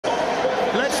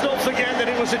Let's not forget that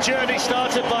it was a journey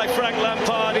started by Frank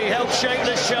Lampard. He helped shape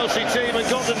this Chelsea team and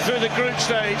got them through the group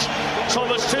stage.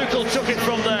 Thomas Tuchel took it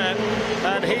from there,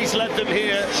 and he's led them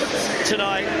here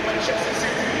tonight.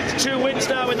 2 wins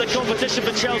now in the competition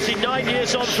for Chelsea. 9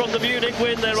 years on from the Munich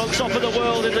win. They're on top of the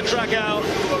world in the drag-out.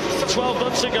 12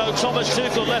 months ago, Thomas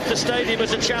Tuchel left the stadium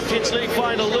as a Champions League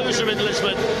final loser in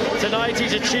Lisbon. Tonight,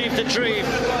 he's achieved a dream,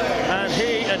 and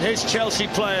he and his Chelsea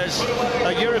players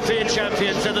are European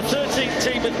champions. They're the 13th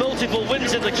team with multiple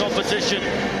wins in the competition,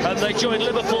 and they join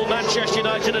Liverpool, Manchester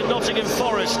United and Nottingham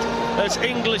Forest as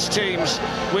English teams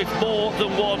with more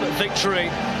than one victory.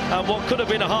 And what could have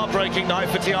been a heartbreaking night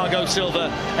for Thiago Silva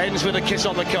ends with a kiss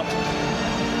on the cup.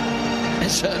 It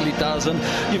certainly does, and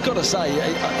you've got to say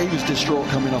he was distraught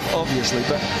coming off, obviously,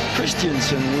 but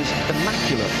Christensen was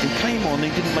immaculate. He came on,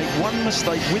 he didn't make one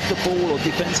mistake with the ball or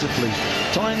defensively.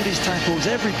 Timed his tackles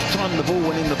every time the ball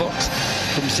went in the box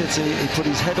from City. He put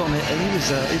his head on it, and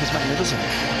he was magnificent.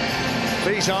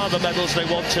 These are the medals they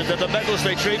wanted. They're the medals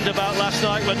they dreamed about last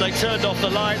night when they turned off the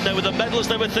light. They were the medals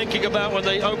they were thinking about when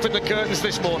they opened the curtains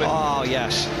this morning. Oh,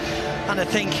 yes. And I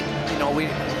think, you know, we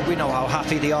know how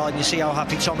happy they are, and you see how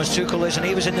happy Thomas Tuchel is, and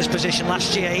he was in this position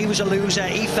last year. He was a loser,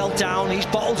 he fell down, he's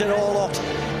bottled it all up.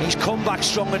 He's come back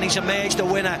strong and he's emerged a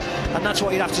winner. And that's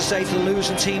what you'd have to say to the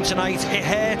losing team tonight. It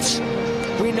hurts.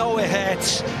 We know it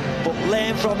hurts. But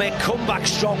learn from it, come back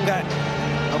stronger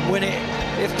and win it,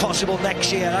 if possible,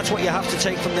 next year. That's what you have to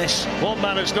take from this. One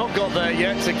man who's not got there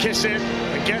yet to kiss it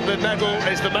and get the medal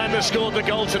is the man who scored the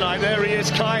goal tonight. There he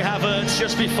is, Kai Havertz,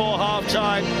 just before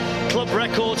half-time. Club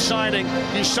record signing.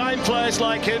 You sign players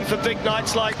like him for big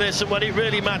nights like this, and when he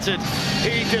really mattered,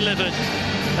 he delivered.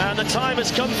 And the time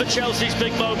has come for Chelsea's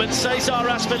big moment. Cesar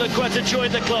Azpilicueta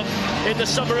joined the club in the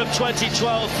summer of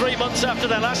 2012, 3 months after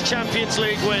their last Champions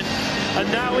League win.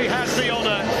 And now he has the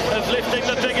honour of lifting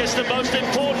the biggest and most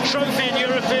important trophy in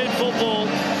European football.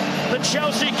 The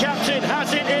Chelsea captain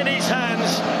has it in.